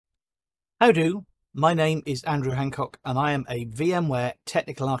How do? My name is Andrew Hancock and I am a VMware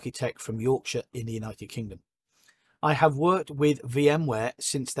technical architect from Yorkshire in the United Kingdom. I have worked with VMware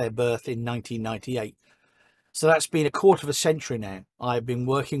since their birth in 1998. So that's been a quarter of a century now. I've been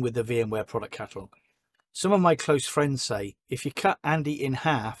working with the VMware product catalogue. Some of my close friends say if you cut Andy in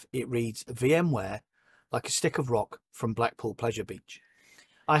half, it reads VMware like a stick of rock from Blackpool Pleasure Beach.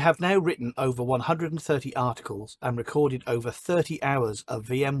 I have now written over 130 articles and recorded over 30 hours of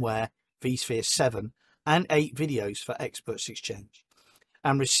VMware vSphere 7 and 8 videos for Experts Exchange,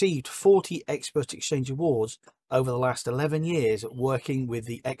 and received 40 Expert Exchange awards over the last 11 years working with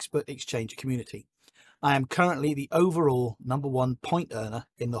the Expert Exchange community. I am currently the overall #1 point earner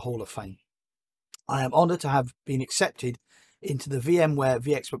in the Hall of Fame. I am honoured to have been accepted into the VMware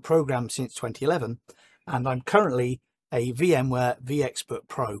vExpert program since 2011, and I'm currently a VMware vExpert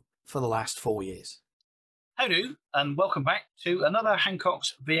Pro for the last 4 years. How do, and welcome back to another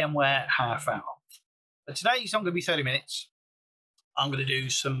Hancock's VMware half hour. But today's not going to be 30 minutes. I'm going to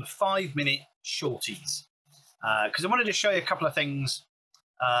do some 5-minute shorties because I wanted to show you a couple of things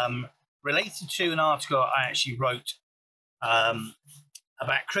related to an article I actually wrote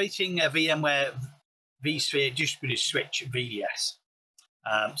about creating a VMware vSphere distributed switch VDS.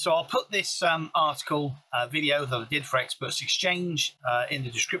 So I'll put this article video that I did for Experts Exchange in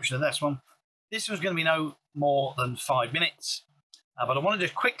the description of this one. This was going to be no more than 5 minutes, but I wanted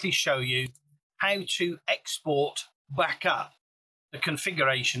to quickly show you how to export back up the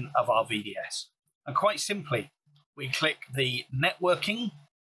configuration of our VDS. And quite simply, we click the networking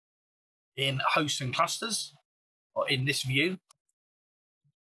in hosts and clusters, or in this view.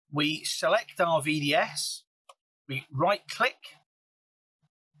 We select our VDS, we right click,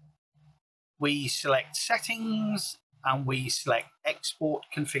 we select settings, and we select export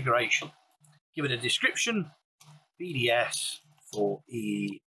configuration. Give it a description, VDS for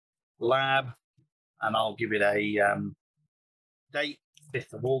E Lab, and I'll give it a date,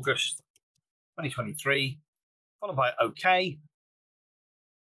 5th of August, 2023, followed by OK.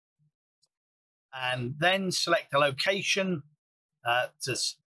 And then select a location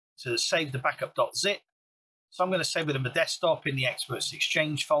to save the backup.zip. So I'm going to save it on my desktop in the Experts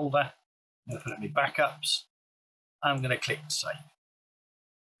Exchange folder. I'm going to put it in my backups. I'm going to click save.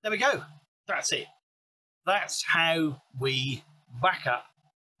 There we go. That's it. That's how we back up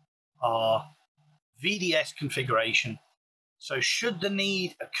our VDS configuration. So should the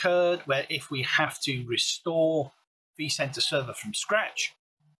need occur where if we have to restore vCenter server from scratch,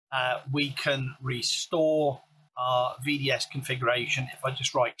 we can restore our VDS configuration. If I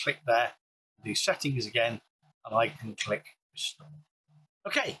just right click there, do settings again, and I can click restore.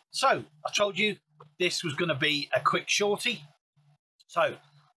 Okay, so I told you this was going to be a quick shorty. So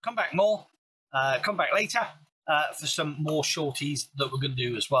come back later for some more shorties that we're going to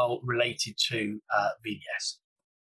do as well related to VDS.